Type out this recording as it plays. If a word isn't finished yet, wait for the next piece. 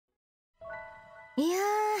いやー、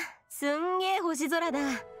すんげー星空だ。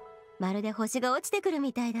まるで星が落ちてくる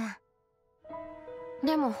みたいだ。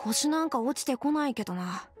でも星なんか落ちてこないけど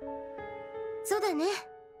な。そうだね。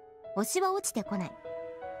星は落ちてこない。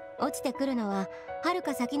落ちてくるのは遥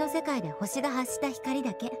か先の世界で星が発した光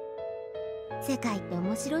だけ。世界って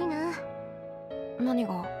面白いな。何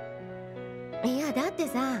が？いや、だって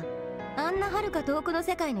さ、あんな遥か遠くの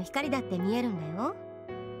世界の光だって見えるんだよ。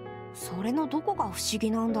それのどこが不思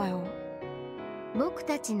議なんだよ。僕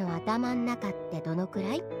たちの頭ん中ってどのく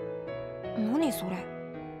らい？何それ？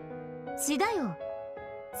詩だよ。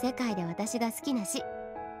世界で私が好きな詩。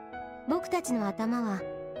僕たちの頭は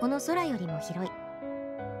この空よりも広い。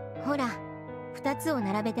ほら、2つを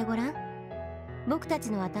並べてごらん。僕た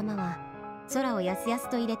ちの頭は空をやすやす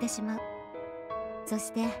と入れてしまう。そ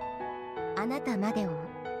してあなたまでをも。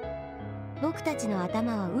僕たちの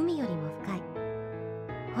頭は海よりも深い。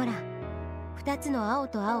ほら、2つの青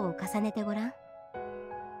と青を重ねてごらん。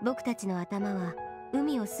僕たちの頭は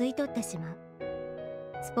海を吸い取ってしまう。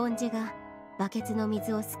スポンジがバケツの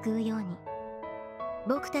水をすくうように。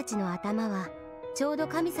僕たちの頭はちょうど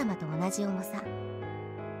神様と同じ重さ。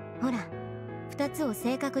ほら、2つを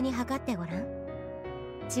正確に測ってごらん。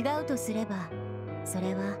違うとすれば、そ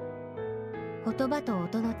れは言葉と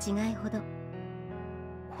音の違いほど。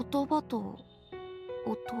言葉と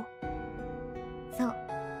音？そう。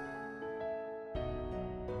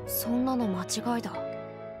そんなの間違いだ。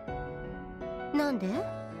なんで？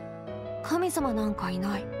神様なんかい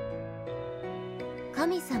ない。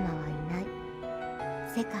神様はいない。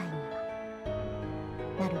世界には。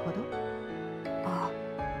なるほど。あ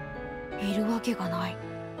あ、いるわけがない。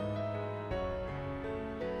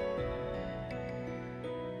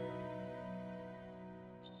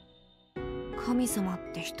神様っ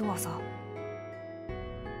て人はさ。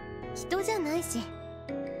人じゃないし。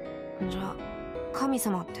じゃあ神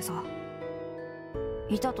様ってさ、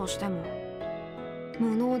いたとしても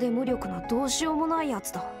無能で無力などうしようもないや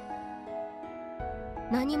つだ。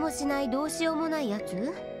何もしないどうしようもないや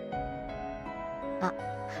つ？あ、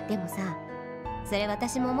でもさ、それ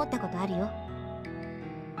私も思ったことあるよ。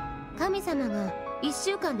神様が1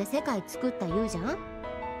週間で世界作った言うじゃん。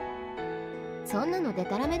そんなのデ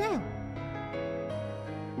タラメだよ。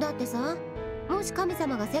だってさ、もし神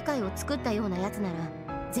様が世界を作ったようなやつなら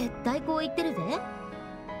絶対こう言ってるぜ。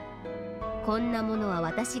こんなものは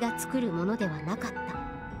私が作るものではなかった。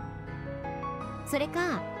それ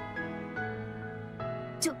か、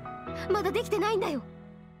まだできてないんだよ。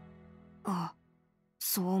ああ、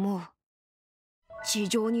そう思う。地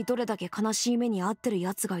上にどれだけ悲しい目に遭ってる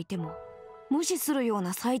やつがいても無視するよう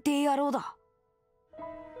な最低野郎だ。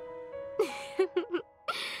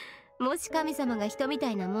もし神様が人みた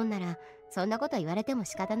いなもんならそんなこと言われても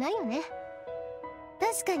仕方ないよね。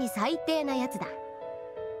確かに最低なやつだ。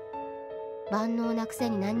万能なくせ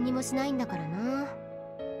に何にもしないんだからな。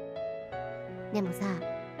でもさ、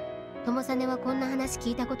友実はこんな話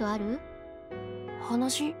聞いたことある？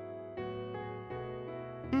話？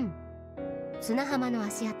うん、砂浜の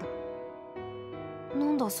足跡。な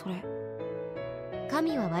んだそれ。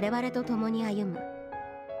神は我々と共に歩む。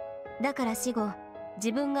だから死後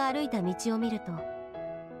自分が歩いた道を見ると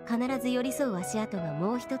必ず寄り添う足跡が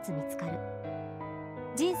もう一つ見つかる。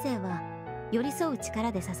人生は寄り添う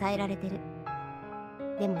力で支えられてる。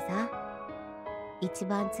でもさ、一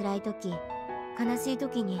番辛い時、悲しい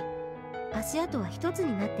時に足跡は一つ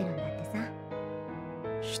になってるんだってさ。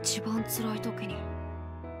一番辛い時に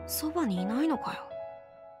そばにいないのかよ。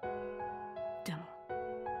でも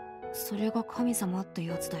それが神様って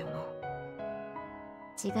やつだよな。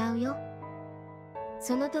違うよ。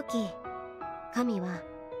その時神は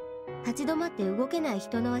立ち止まって動けない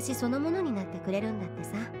人の足そのものになってくれるんだって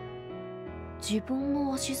さ。自分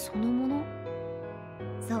の足そのもの？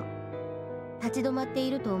そう。立ち止まってい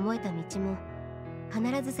ると思えた道も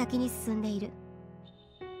必ず先に進んでいる。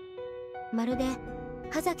まるで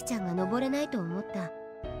葉崎ちゃんが登れないと思った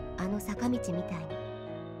あの坂道みたいに。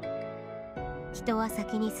人は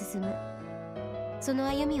先に進む。その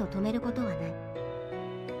歩みを止めることはない。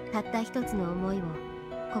たった一つの思いを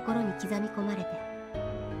心に刻み込まれて。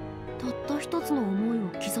たった一つの思いを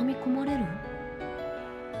刻み込まれる？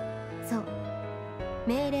そう。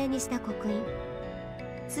命令にした刻印。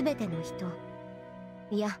すべての人、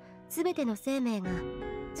いやすべての生命が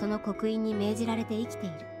その刻印に命じられて生きてい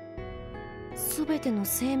る。すべての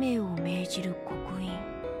生命を命じる刻印。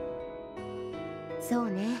そう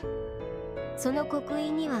ね。その刻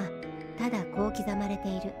印にはただこう刻まれて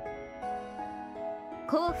いる。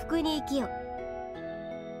幸福に生きよ。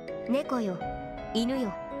猫よ、犬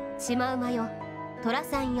よ、シマウマよ、虎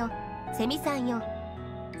さんよ、セミさんよ、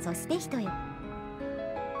そして人よ。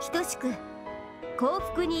等しく幸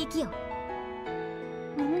福に生きよ。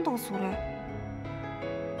なんだそれ。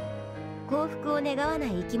幸福を願わな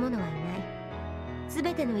い生き物はいない。す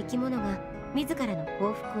べての生き物が自らの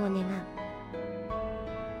幸福を願う。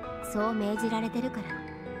そう命じられてるか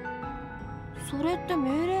ら。それって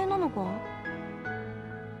命令なのか。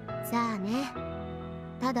さあね。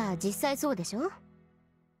ただ実際そうでしょ。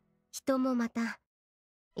人もまた、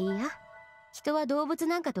いや、人は動物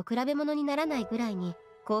なんかと比べ物にならないぐらいに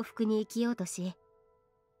幸福に生きようとし、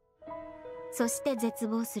そして絶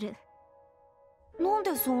望する。なん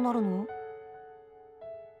でそうなるの。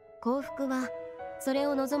幸福はそれ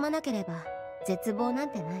を望まなければ絶望な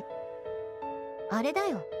んてない。あれだ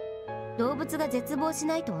よ、動物が絶望し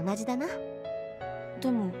ないと同じだな。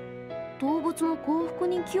でも動物も幸福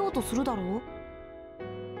に生きようとするだろう。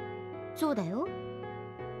そうだよ。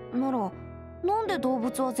ならなんで動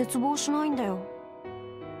物は絶望しないんだよ。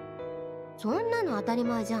そんなの当たり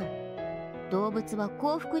前じゃん。動物は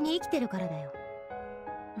幸福に生きてるからだよ。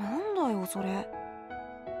なんだよそれ。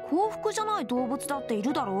幸福じゃない動物だってい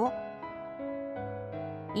るだろ。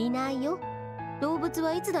いないよ。動物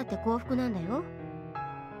はいつだって幸福なんだよ。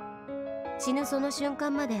死ぬその瞬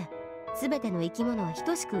間まで全ての生き物は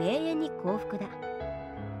等しく永遠に幸福だ。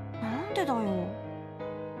なんでだよ。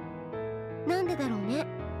なんでだろうね。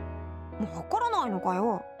もうわからないのか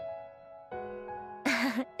よ。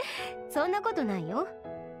そんなことないよ。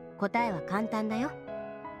答えは簡単だよ。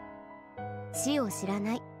死を知ら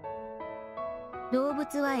ない。動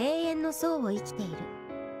物は永遠の層を生きている。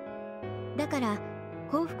だから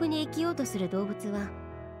幸福に生きようとする動物は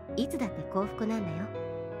いつだって幸福なんだよ。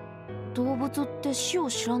動物って死を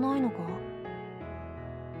知らないのか。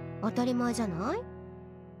当たり前じゃな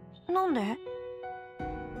い？なんで？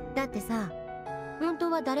だってさ、本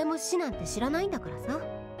当は誰も死なんて知らないんだからさ。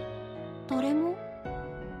誰も？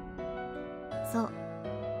そう、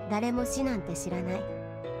誰も死なんて知らない。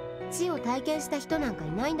死を体験した人なんか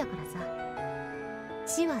いないんだからさ。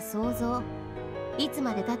死は想像。いつ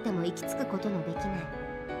までたっても行き着くことのできない。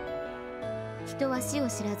人は死を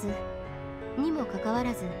知らずにもかかわ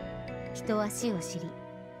らず、人は死を知り、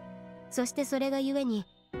そしてそれがゆえに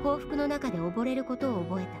幸福の中で溺れることを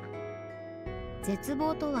覚えた。絶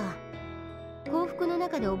望とは幸福の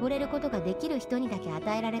中で溺れることができる人にだけ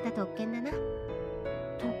与えられた特権だな。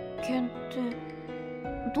特権って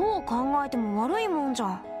どう考えても悪いもんじゃ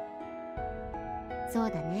ん。そう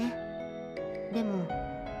だね。でも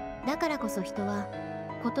だからこそ人は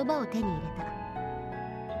言葉を手に入れた。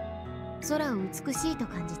空を美しいと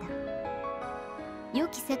感じた。良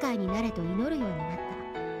き世界になれと祈るようになっ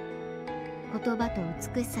た。言葉と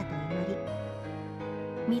美しさと祈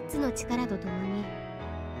り、3つの力とともに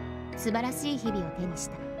素晴らしい日々を手にし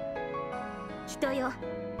た。人よ、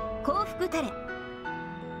幸福たれ。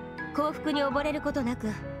幸福に溺れることなく、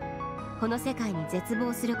この世界に絶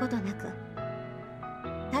望することなく、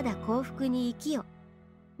ただ幸福に生きよ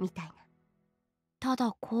みたいな。た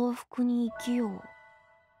だ幸福に生きよう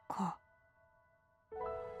か。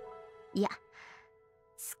いや、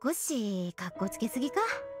少しかっこつけすぎか。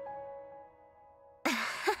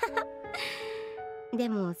で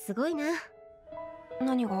もすごいな。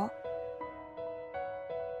何が？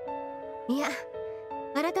いや、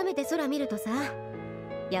改めて空見るとさ、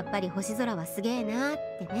やっぱり星空はすげえなーっ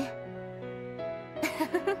てね。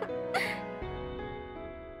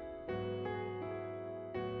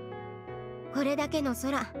これだけの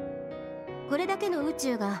空、これだけの宇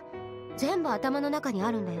宙が全部頭の中に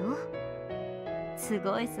あるんだよ。す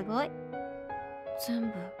ごいすごい。全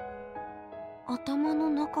部頭の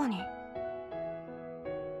中に。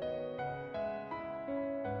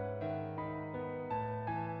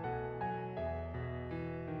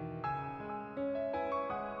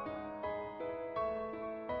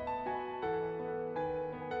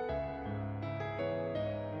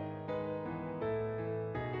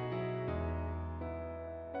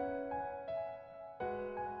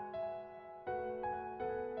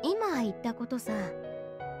今言ったことさ、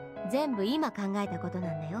全部今考えたこと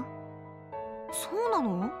なんだよ。そうな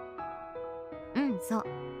の？うん、そう。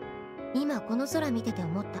今この空見てて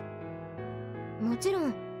思った。もちろ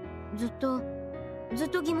んずっと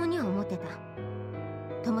疑問には思ってた。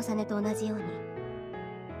友実と同じように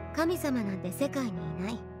神様なんて世界にいな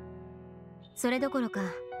い。それどころか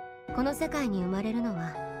この世界に生まれるの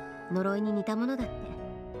は呪いに似たものだって。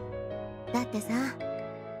だってさ、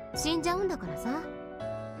死んじゃうんだからさ。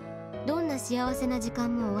どんな幸せな時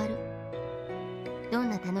間も終わる。どん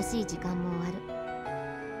な楽しい時間も終わ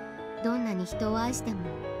る。どんなに人を愛しても、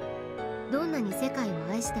どんなに世界を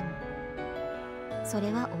愛しても、そ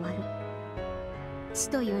れは終わる。死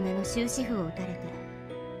という名の終止符を打たれて。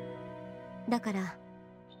だから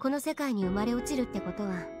この世界に生まれ落ちるってこと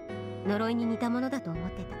は呪いに似たものだと思っ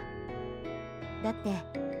てた。だって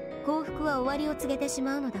幸福は終わりを告げてし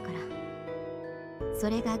まうのだから。そ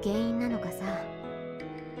れが原因なのかさ。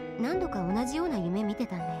何度か同じような夢見て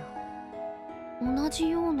たんだよ。同じ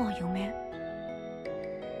ような夢？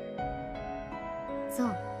そ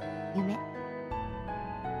う、夢。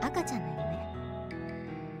赤ちゃんの夢。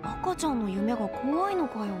赤ちゃんの夢が怖いの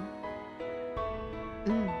かよ。う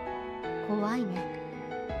ん、怖いね。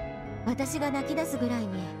私が泣き出すぐらい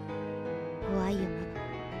に怖い夢。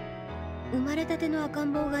生まれたての赤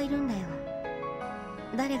ん坊がいるんだよ。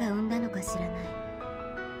誰が産んだのか知らな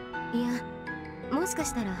い。いや、もしか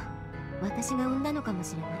したら私が産んだのかも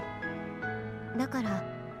しれない。だから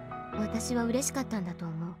私は嬉しかったんだと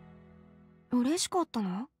思う。嬉しかった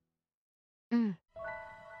の？うん、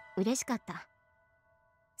嬉しかった。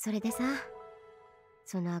それでさ、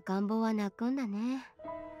その赤ん坊は泣くんだね。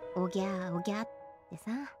おぎゃーおぎゃーって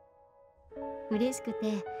さ。嬉しく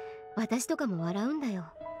て私とかも笑うんだよ。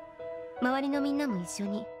周りのみんなも一緒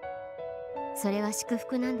に。それは祝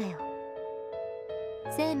福なんだよ。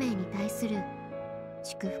生命に対する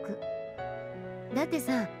祝福。だって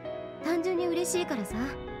さ、単純に嬉しいからさ。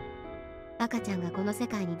赤ちゃんがこの世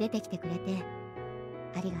界に出てきてくれて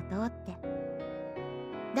ありがとうって。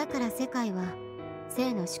だから世界は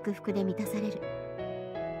生の祝福で満たされる。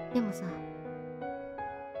でもさ、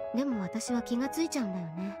でも私は気がついちゃうんだよ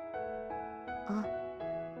ね。あ、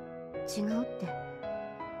違うって。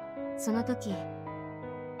その時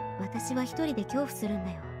私は一人で恐怖するん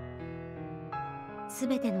だよ。す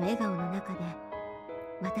べての笑顔の中で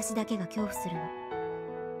私だけが恐怖するの。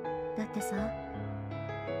だってさ、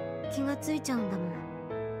気がついちゃうんだもん。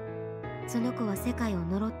その子は世界を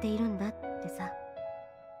呪っているんだってさ。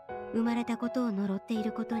生まれたことを呪ってい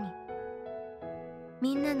ることに。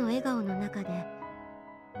みんなの笑顔の中で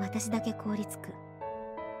私だけ凍りつく。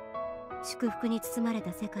祝福に包まれ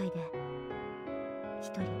た世界で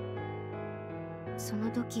一人。そ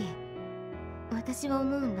の時私は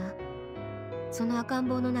思うんだ。その赤ん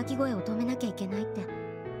坊の泣き声を止めなきゃいけないって。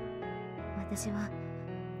私は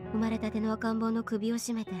生まれたての赤ん坊の首を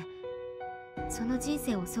絞めて、その人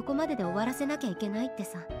生をそこまでで終わらせなきゃいけないって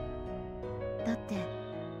さ。だって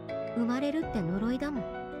生まれるって呪いだもん。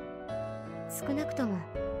少なくとも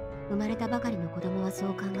生まれたばかりの子供はそう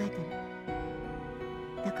考えてる。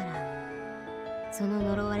だからその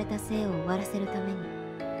呪われた生を終わらせるために。で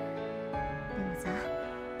もさ、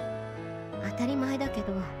当たり前だけ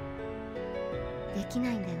どでき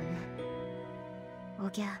ないんだよね。お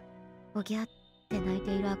ぎゃおぎゃって泣い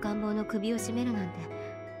ている赤ん坊の首を絞めるなんて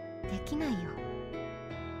できないよ。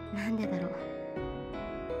なんでだろ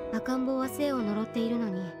う。赤ん坊は生を呪っているの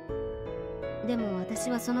に、でも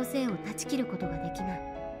私はその生を断ち切ることができない。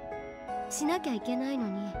しなきゃいけないの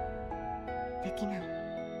にできない。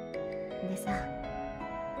でさ、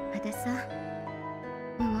私さ、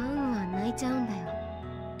うわうわ泣いちゃうんだよ。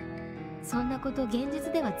そんなこと現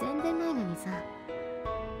実では全然ないのにさ。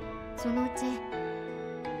そのうち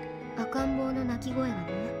赤ん坊の泣き声がね、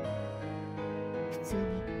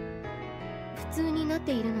普通になっ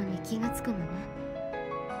ているのに気がつくのね。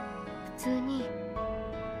普通に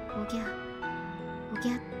おぎゃお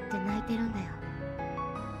ぎゃって泣いてるんだよ。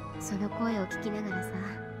その声を聞きながらさ、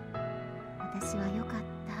私は良かっ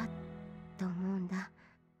たと思うんだ。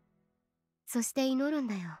そして祈るん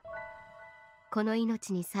だよ。この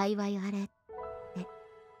命に幸いあれって。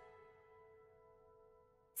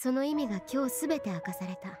その意味が今日すべて明かさ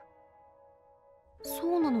れた。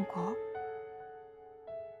そうなのか？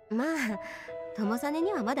まあ、友実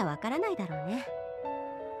にはまだわからないだろうね。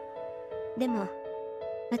でも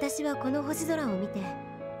私はこの星空を見て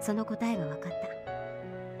その答えが分かっ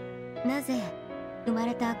た。なぜ生ま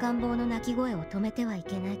れた赤ん坊の泣き声を止めてはい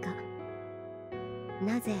けないか。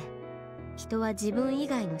なぜ人は自分以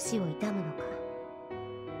外の死を悼むのか。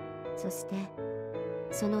そして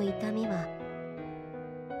その痛みは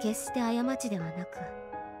決して過ちではなく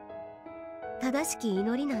正しき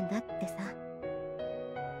祈りなんだってさ。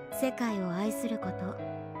世界を愛すること、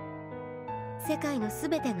世界のす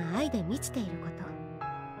べてが愛で満ちているこ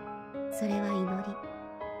と、それは祈り。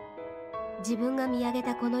自分が見上げ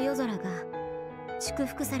たこの夜空が祝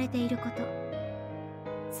福されていること、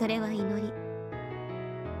それは祈り。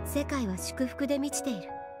世界は祝福で満ちている。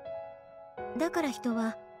だから人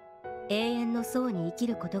は永遠の層に生き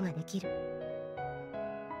ることができる。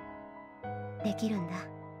できるんだ。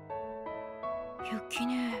雪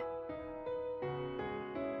ね。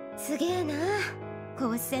すげえな。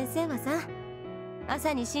孔子先生はさ、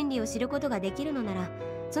朝に真理を知ることができるのなら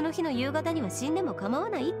その日の夕方には死んでも構わ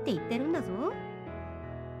ないって言ってるんだぞ。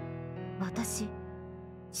私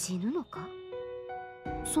死ぬのか？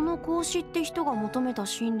その孔子って人が求めた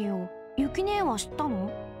真理をユキ姉は知った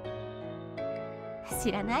の？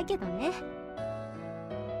知らないけどね。